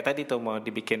dibikin kayak tadi tuh, mau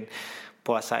dibikin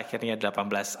puasa akhirnya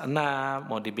 18.6,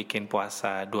 mau dibikin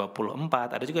puasa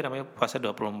 24. Ada juga namanya puasa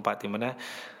 24, di mana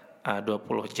 20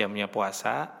 jamnya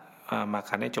puasa,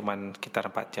 makannya cuman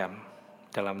sekitar 4 jam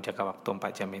dalam jangka waktu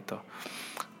 4 jam itu.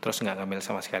 Terus nggak ngemil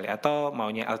sama sekali. Atau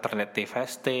maunya alternative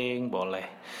fasting boleh.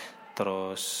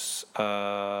 Terus 52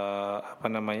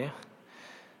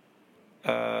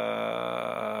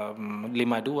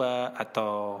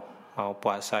 atau mau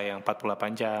puasa yang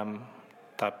 48 jam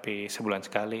tapi sebulan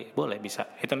sekali, boleh, bisa.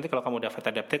 Itu nanti kalau kamu udah fat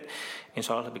adapted,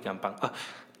 insya Allah lebih gampang.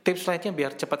 Tips lainnya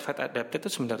biar cepat fat adapted itu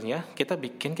sebenarnya kita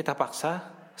paksa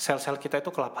sel-sel kita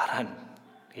itu kelaparan.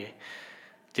 Yeah.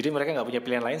 Jadi mereka nggak punya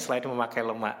pilihan lain selain memakai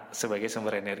lemak sebagai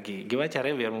sumber energi. Gimana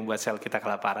caranya biar membuat sel kita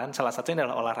kelaparan? Salah satunya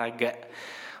adalah olahraga.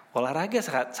 Olahraga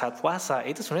saat puasa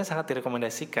itu sebenarnya sangat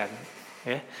direkomendasikan,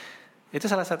 ya. Itu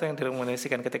salah satu yang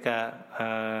direkomendasikan ketika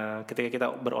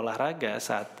kita berolahraga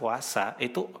saat puasa.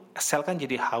 Itu sel kan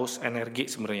jadi haus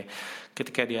energi sebenarnya.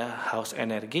 Ketika dia haus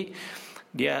energi,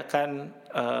 dia akan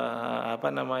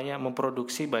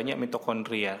memproduksi banyak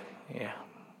mitokondria, ya.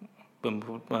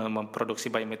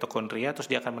 Memproduksi banyak mitokondria, terus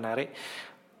dia akan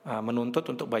menuntut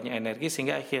untuk banyak energi,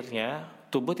 sehingga akhirnya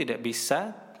tubuh tidak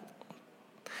bisa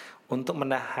untuk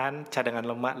menahan cadangan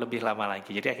lemak lebih lama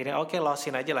lagi. Jadi akhirnya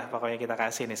losin aja lah, pokoknya kita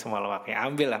kasih nih semua lemaknya,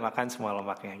 ambil lah, makan semua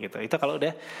lemaknya gitu. Itu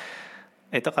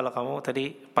kalau kamu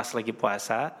tadi pas lagi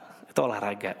puasa itu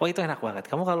olahraga, itu enak banget.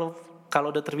 Kamu kalau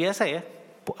udah terbiasa ya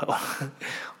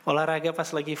olahraga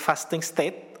pas lagi fasting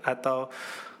state atau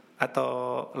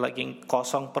lagi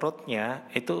kosong perutnya,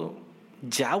 itu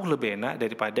jauh lebih enak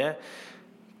daripada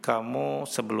kamu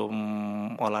sebelum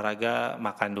olahraga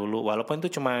makan dulu, walaupun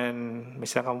itu cuman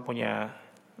misalnya kamu punya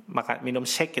minum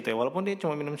shake gitu ya, walaupun dia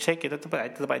cuma minum shake itu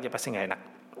tetap aja pasti nggak enak.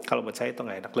 Kalau buat saya itu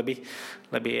nggak enak.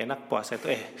 Lebih enak puasa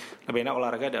itu lebih enak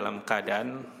olahraga dalam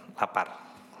keadaan lapar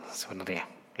sebenarnya.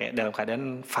 Ya, dalam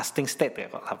keadaan fasting state ya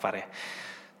kalau lapar ya.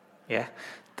 Ya.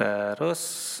 Terus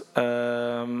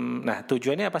nah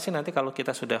tujuannya apa sih nanti kalau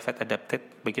kita sudah fat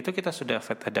adapted? Begitu kita sudah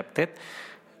fat adapted,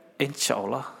 insya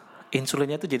Allah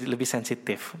insulinnya itu jadi lebih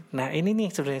sensitif. Nah ini nih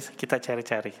sebenarnya kita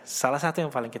cari-cari. Salah satu yang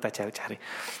paling kita cari-cari.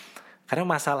 Karena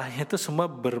masalahnya itu semua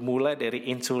bermula dari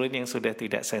insulin yang sudah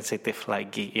tidak sensitif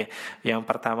lagi ya. Yang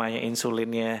pertamanya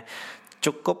insulinnya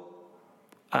cukup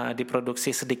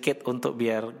diproduksi sedikit untuk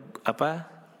biar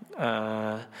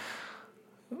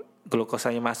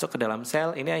glukosanya masuk ke dalam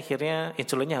sel. Ini akhirnya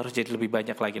insulinnya harus jadi lebih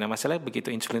banyak lagi. Nah masalahnya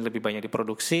begitu insulin lebih banyak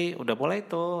diproduksi, udah mulai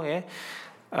tuh ya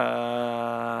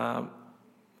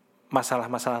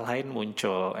masalah-masalah lain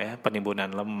muncul ya,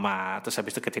 penimbunan lemak, terus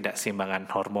habis itu ketidakseimbangan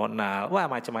hormonal, wah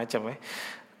macam-macam ya.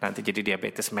 Nanti jadi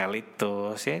diabetes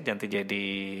mellitus ya, nanti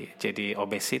jadi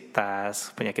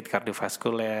obesitas, penyakit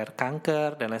kardiovaskuler,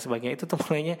 kanker dan lain sebagainya. Itu tuh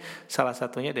mulainya salah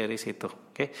satunya dari situ.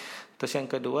 Oke. Terus yang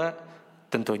kedua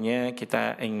tentunya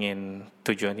kita ingin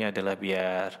tujuannya adalah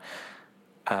biar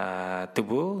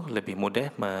tubuh lebih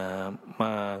mudah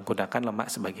menggunakan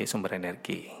lemak sebagai sumber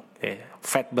energi.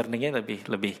 Fat burningnya lebih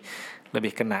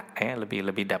kena ya,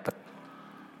 lebih dapat.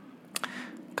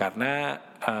 Karena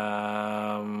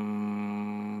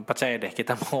percaya deh,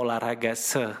 kita mau olahraga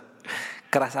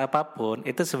sekeras apapun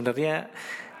itu sebenarnya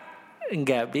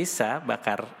nggak bisa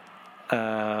bakar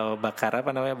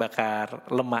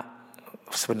lemak.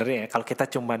 Sebenarnya kalau kita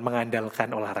cuma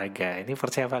mengandalkan olahraga, ini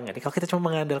percaya banget. Kalau kita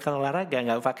cuma mengandalkan olahraga,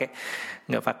 nggak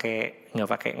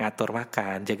pakai ngatur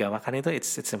makan, jaga makan itu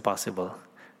it's impossible.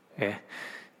 Ya.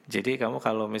 Jadi kamu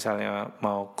kalau misalnya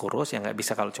mau kurus ya nggak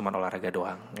bisa kalau cuma olahraga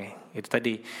doang. Itu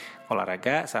tadi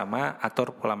olahraga sama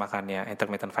atur pola makannya,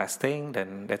 intermittent fasting,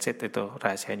 dan that's it, itu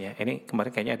rahasianya. Ini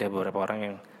kemarin kayaknya ada beberapa orang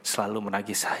yang selalu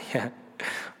menagih saya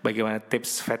bagaimana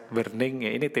tips fat burning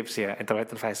ya. Ini tips ya,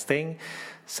 intermittent fasting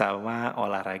sama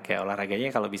olahraga. Olahraganya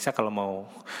kalau bisa mau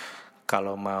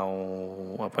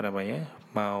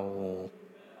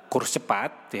kurus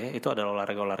cepat ya, itu adalah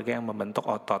olahraga yang membentuk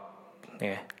otot.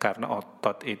 Ya, karena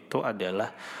otot itu adalah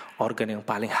organ yang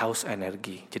paling haus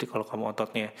energi. Jadi kalau kamu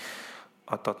ototnya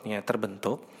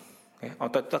terbentuk, ya,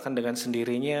 otot itu akan dengan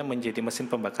sendirinya menjadi mesin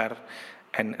pembakar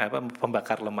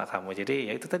lemak kamu.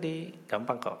 Jadi ya itu tadi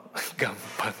gampang kok,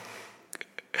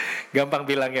 gampang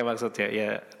bilangnya maksudnya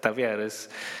ya, tapi harus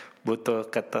butuh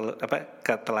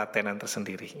ketelatenan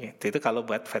tersendiri. Itu kalau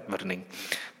buat fat burning.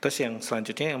 Terus yang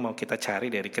selanjutnya yang mau kita cari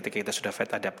dari ketika kita sudah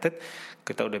fat adapted,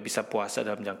 kita udah bisa puasa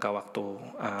dalam jangka waktu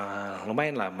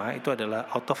lumayan lama, itu adalah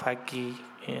autofagi.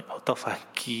 Ya,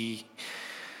 autofagi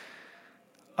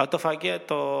atau fagi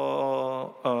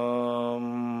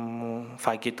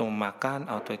itu memakan,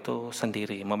 auto itu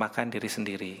sendiri, memakan diri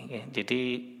sendiri. Ya.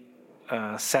 Jadi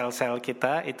sel-sel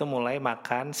kita itu mulai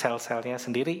makan sel-selnya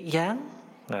sendiri yang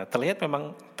terlihat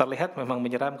memang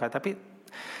menyeramkan, tapi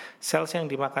sel yang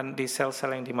dimakan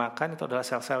itu adalah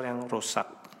sel-sel yang rusak.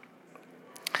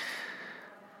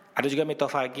 Ada juga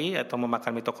mitofagi atau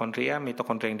memakan mitokondria.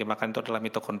 Mitokondria yang dimakan itu adalah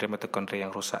mitokondria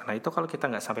yang rusak. Nah itu kalau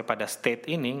kita nggak sampai pada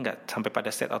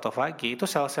state autofagi, itu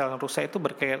sel-sel yang rusak itu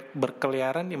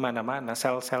berkeliaran di mana-mana.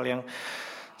 Sel-sel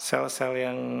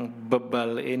yang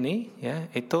bebal ini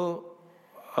ya itu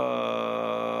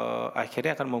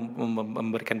akhirnya akan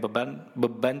memberikan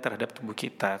beban terhadap tubuh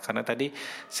kita, karena tadi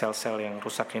sel-sel yang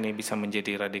rusak ini bisa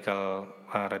menjadi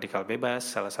radikal bebas,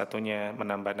 salah satunya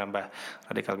menambah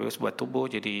radikal bebas buat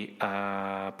tubuh, jadi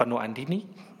penuaan dini,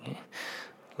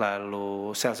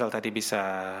 lalu sel-sel tadi bisa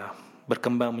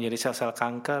berkembang menjadi sel-sel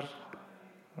kanker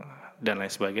dan lain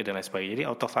sebagainya. Jadi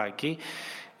autofagi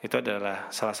itu adalah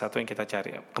salah satu yang kita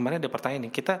cari. Kemarin ada pertanyaan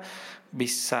nih, kita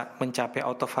bisa mencapai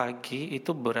autofagi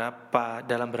itu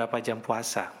dalam berapa jam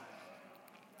puasa?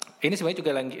 Ini sebenarnya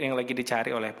juga yang lagi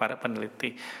dicari oleh para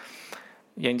peneliti.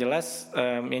 Yang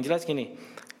jelas gini,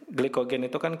 glikogen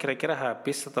itu kan kira-kira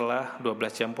habis setelah 12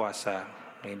 jam puasa.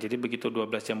 Jadi begitu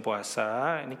 12 jam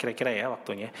puasa, ini kira-kira ya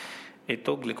waktunya,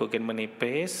 itu glikogen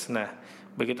menipis. Nah,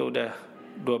 begitu udah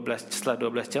setelah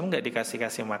 12 jam nggak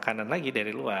dikasih makanan lagi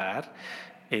dari luar,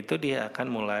 itu dia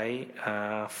akan mulai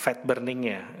fat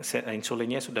burningnya,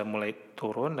 insulinnya sudah mulai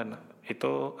turun dan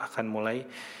itu akan mulai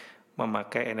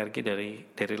memakai energi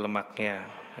dari lemaknya,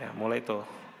 ya, mulai tuh.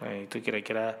 Nah, itu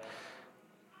kira-kira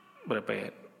berapa ya,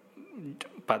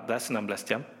 14-16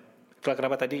 jam. Itulah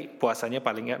kenapa tadi puasanya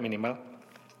paling nggak minimal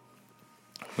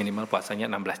minimal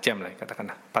puasanya 16 jam lah,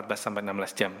 katakanlah 14 sampai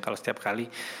 16 jam kalau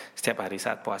setiap hari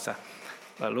saat puasa.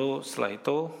 Lalu setelah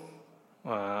itu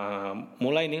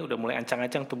udah mulai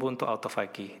ancang-ancang tubuh untuk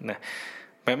autofagi. Nah,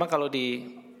 memang kalau di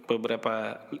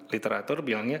beberapa literatur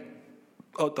bilangnya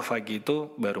autofagi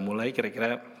itu baru mulai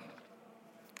kira-kira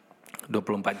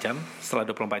 24 jam, setelah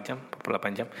 24 jam,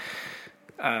 48 jam.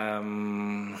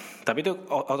 Tapi itu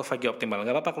autofagi optimal.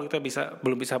 Nggak apa-apa kalau kita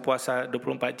belum bisa puasa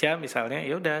 24 jam misalnya,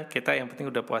 ya udah kita yang penting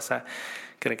udah puasa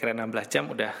kira-kira 16 jam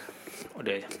udah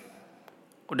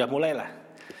mulai lah.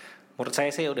 Menurut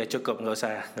saya sih udah cukup, nggak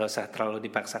usah terlalu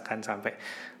dipaksakan sampai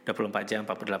 24 jam,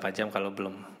 48 jam kalau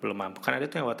belum mampu. Kan ada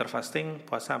tuh yang water fasting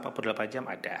puasa 48 jam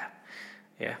ada,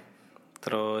 ya.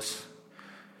 Terus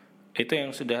itu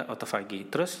yang sudah autofagi.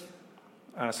 Terus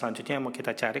selanjutnya yang mau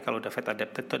kita cari kalau udah fat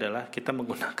adapted itu adalah kita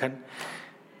menggunakan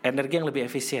energi yang lebih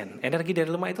efisien. Energi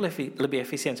dari lemak itu lebih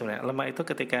efisien sebenarnya. Lemak itu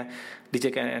ketika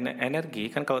dijadikan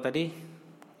energi, kan kalau tadi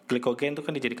glikogen itu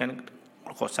kan dijadikan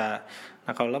glukosa.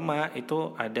 Nah kalau lemak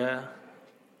itu ada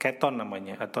keton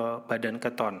namanya atau badan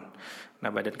keton. Nah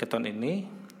badan keton ini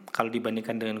kalau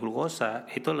dibandingkan dengan glukosa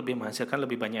itu lebih menghasilkan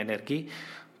lebih banyak energi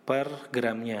per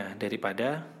gramnya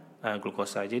daripada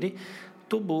glukosa. Jadi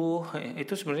tubuh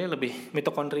itu sebenarnya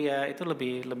mitokondria itu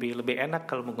lebih enak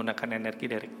kalau menggunakan energi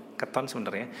dari keton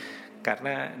sebenarnya,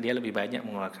 karena dia lebih banyak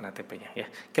mengeluarkan ATP-nya ya.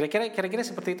 Kira-kira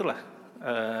seperti itulah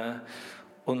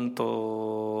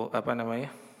untuk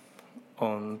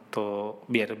untuk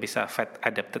biar bisa fat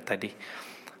adapted tadi.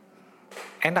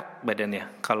 Enak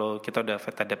badannya kalau kita udah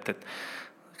fat adapted.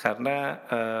 Karena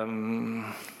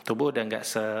tubuh udah nggak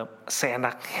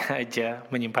seenaknya aja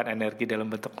menyimpan energi dalam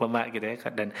bentuk lemak gitu ya,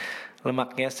 dan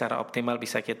lemaknya secara optimal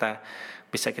bisa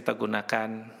kita gunakan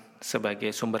sebagai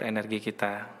sumber energi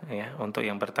kita ya. Untuk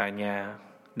yang bertanya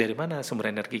dari mana sumber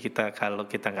energi kita kalau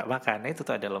kita nggak makan, itu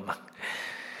tuh ada lemak.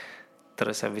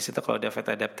 Terus habis itu kalau udah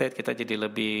fat adapted kita jadi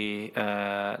lebih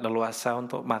leluasa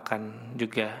untuk makan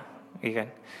juga, ya kan?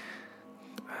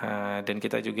 Dan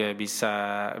kita juga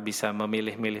bisa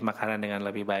memilih-milih makanan dengan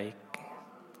lebih baik.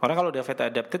 Orang kalau udah fat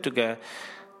adapted juga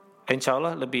insya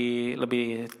Allah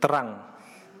lebih terang,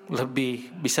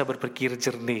 lebih bisa berpikir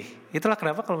jernih. Itulah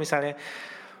kenapa kalau misalnya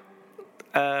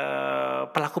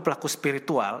pelaku-pelaku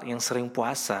spiritual yang sering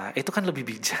puasa itu kan lebih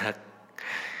bijak,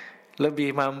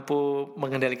 lebih mampu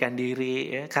mengendalikan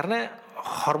diri ya, karena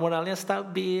hormonalnya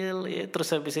stabil ya, terus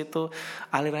habis itu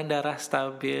aliran darah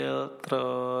stabil,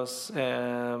 terus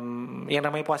yang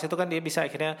namanya puasa itu kan dia bisa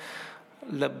akhirnya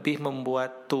lebih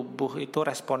membuat tubuh itu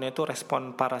responnya itu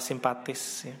respon parasimpatis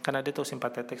ya. Kan ada tuh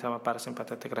simpatetik sama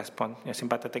parasimpatetik respon. Ya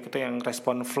simpatetik itu yang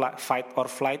respon fight or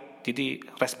flight, jadi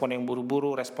respon yang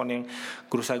buru-buru, respon yang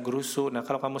gerusa-gerusu. Nah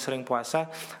kalau kamu sering puasa,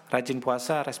 rajin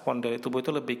puasa, respon dari tubuh itu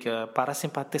lebih ke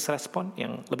parasimpatis respon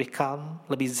yang lebih calm,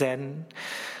 lebih zen.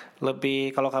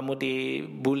 Lebih kalau kamu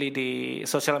dibully di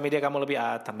sosial media kamu lebih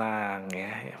tenang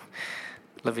ya.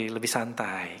 Lebih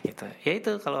santai gitu. Ya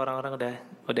itu kalau orang-orang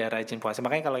udah rajin puasa.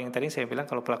 Makanya kalau yang tadi saya bilang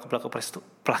kalau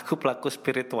pelaku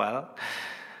spiritual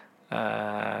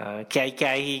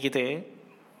kiai-kiai gitu ya,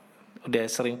 udah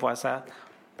sering puasa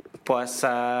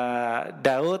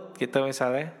Daud gitu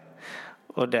misalnya,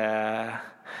 udah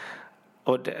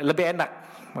lebih enak,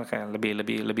 makanya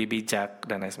lebih bijak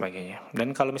dan lain sebagainya.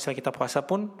 Dan kalau misalnya kita puasa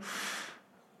pun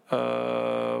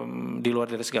di luar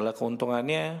dari segala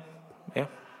keuntungannya ya,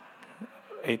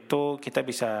 itu kita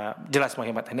bisa jelas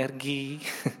menghemat energi,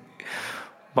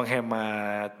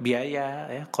 menghemat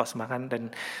biaya ya, kos makan. Dan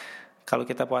kalau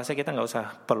kita puasa kita nggak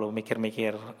usah perlu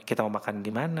mikir-mikir kita mau makan di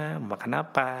mana, mau makan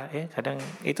apa ya. Kadang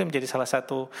itu menjadi salah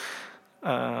satu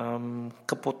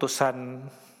keputusan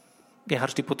yang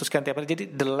harus diputuskan tiap hari. Jadi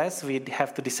the less we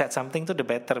have to decide something to the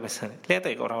better misalnya. Lihat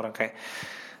ya orang-orang kayak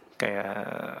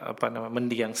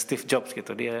mendiang Steve Jobs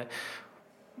gitu, dia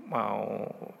mau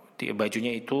bajunya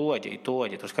itu aja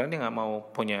terus sekarang dia nggak mau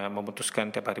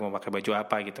memutuskan tiap hari mau pakai baju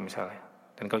apa gitu misalnya.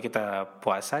 Dan kalau kita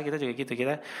puasa kita juga gitu,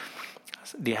 kita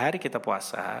di hari kita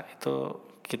puasa itu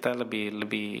kita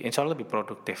lebih insya Allah lebih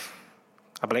produktif,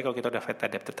 apalagi kalau kita udah fat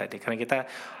adapted tadi, karena kita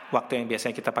waktu yang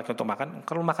biasanya kita pakai untuk makan,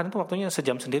 kalau makan itu waktunya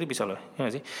sejam sendiri bisa loh ya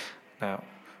nggak sih. Nah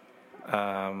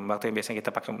waktu yang biasanya kita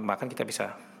pakai untuk makan kita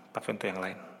bisa pakai untuk yang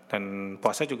lain. Dan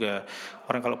puasa juga,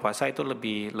 orang kalau puasa itu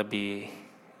lebih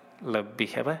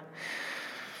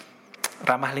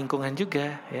ramah lingkungan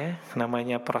juga ya.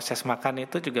 Namanya proses makan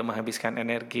itu juga menghabiskan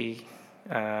energi,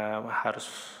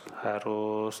 harus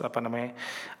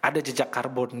ada jejak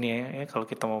karbonnya ya kalau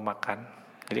kita mau makan.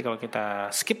 Jadi kalau kita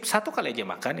skip satu kali aja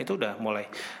makan itu udah mulai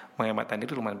menghemat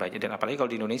energi lumayan banyak. Dan apalagi kalau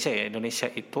di Indonesia ya,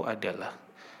 Indonesia itu adalah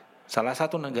salah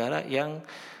satu negara yang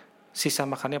sisa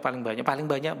makannya paling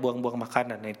banyak buang-buang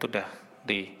makanan. Nah, itu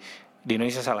di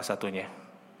Indonesia salah satunya.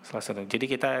 Jadi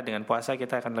kita dengan puasa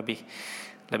kita akan lebih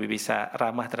bisa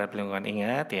ramah terhadap lingkungan.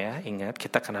 Ingat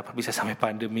kita kenapa bisa sampai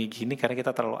pandemi gini, karena kita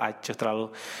terlalu acuh,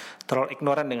 terlalu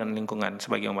ignoran dengan lingkungan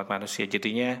sebagai umat manusia.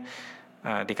 Jadinya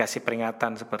dikasih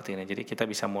peringatan seperti ini. Jadi kita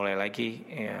bisa mulai lagi,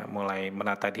 mulai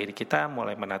menata diri kita,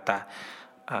 mulai menata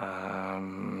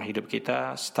hidup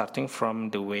kita, starting from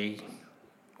the way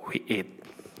we eat,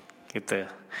 gitu.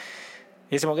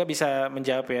 Ya semoga bisa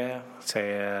menjawab ya.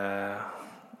 Saya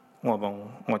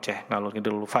ngoceh ngalur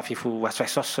ngidul Fafifu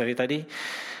Waswesos dari tadi.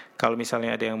 Kalau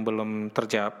misalnya ada yang belum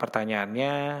terjawab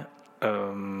pertanyaannya,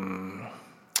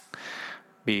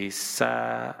 bisa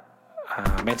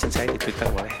mention saya di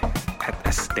Twitter, boleh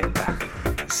 @sdenta.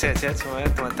 Sehat-sehat semuanya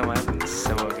teman-teman,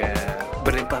 semoga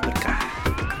berlimpah berkah.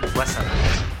 Wassalam.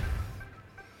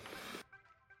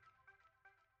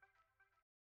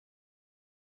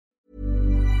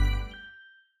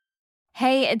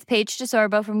 Hey, it's Paige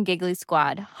DeSorbo from Giggly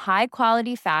Squad. High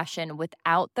quality fashion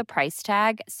without the price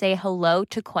tag. Say hello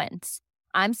to Quince.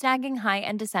 I'm snagging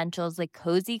high-end essentials like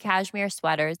cozy cashmere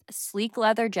sweaters, sleek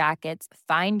leather jackets,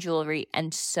 fine jewelry,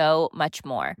 and so much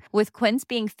more. With Quince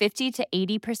being 50 to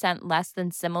 80% less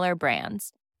than similar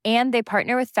brands. And they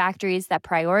partner with factories that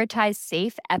prioritize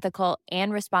safe, ethical, and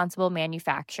responsible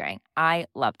manufacturing. I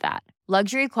love that.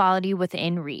 Luxury quality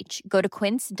within reach. Go to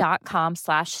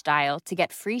quince.com/style to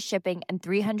get free shipping and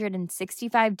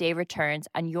 365-day returns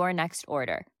on your next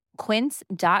order.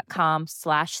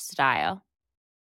 Quince.com/style.